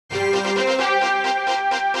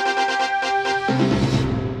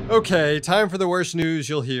Okay, time for the worst news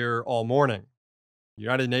you'll hear all morning. The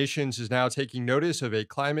United Nations is now taking notice of a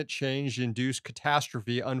climate change induced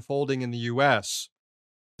catastrophe unfolding in the U.S.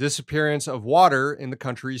 Disappearance of water in the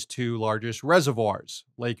country's two largest reservoirs,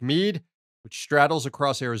 Lake Mead, which straddles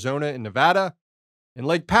across Arizona and Nevada, and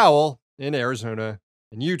Lake Powell in Arizona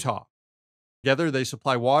and Utah. Together, they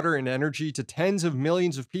supply water and energy to tens of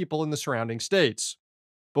millions of people in the surrounding states.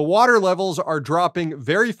 But water levels are dropping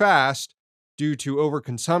very fast due to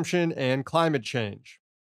overconsumption and climate change.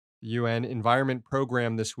 The UN Environment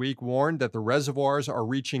Program this week warned that the reservoirs are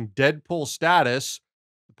reaching dead pull status,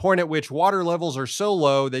 the point at which water levels are so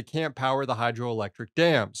low they can't power the hydroelectric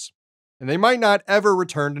dams. And they might not ever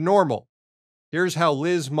return to normal. Here's how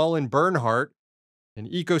Liz Mullen-Bernhardt, an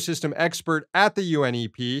ecosystem expert at the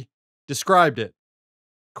UNEP, described it.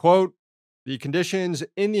 Quote, "The conditions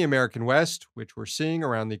in the American West, which we're seeing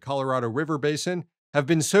around the Colorado River Basin, have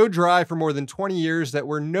been so dry for more than 20 years that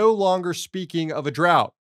we're no longer speaking of a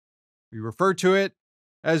drought. We refer to it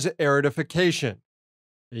as aridification,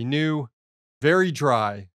 a new, very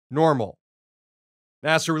dry normal."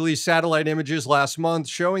 NASA released satellite images last month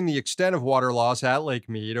showing the extent of water loss at Lake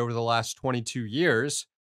Mead over the last 22 years.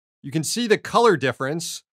 You can see the color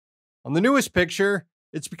difference. On the newest picture,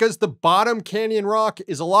 it's because the bottom canyon rock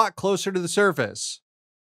is a lot closer to the surface.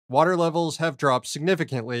 Water levels have dropped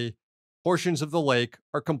significantly. Portions of the lake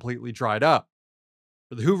are completely dried up.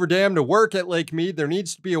 For the Hoover Dam to work at Lake Mead, there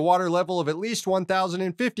needs to be a water level of at least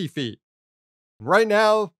 1,050 feet. And right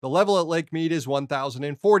now, the level at Lake Mead is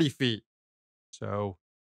 1,040 feet. So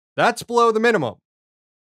that's below the minimum.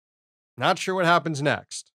 Not sure what happens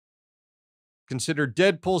next. Consider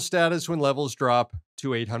dead pull status when levels drop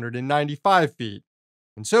to 895 feet.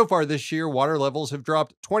 And so far this year, water levels have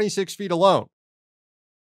dropped 26 feet alone.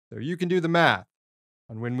 So you can do the math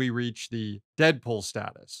on when we reach the dead pull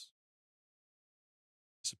status.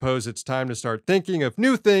 Suppose it's time to start thinking of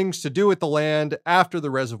new things to do with the land after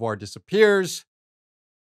the reservoir disappears.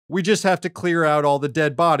 We just have to clear out all the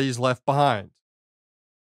dead bodies left behind.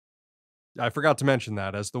 I forgot to mention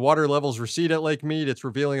that. As the water levels recede at Lake Mead, it's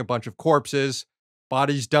revealing a bunch of corpses,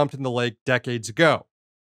 bodies dumped in the lake decades ago.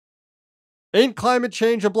 Ain't climate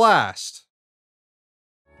change a blast?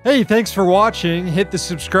 Hey, thanks for watching. Hit the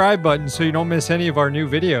subscribe button so you don't miss any of our new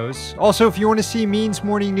videos. Also, if you want to see Means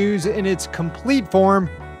Morning News in its complete form,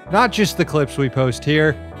 not just the clips we post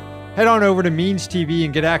here, head on over to Means TV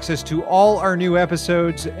and get access to all our new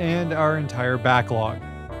episodes and our entire backlog,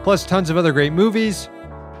 plus tons of other great movies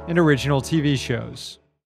and original TV shows.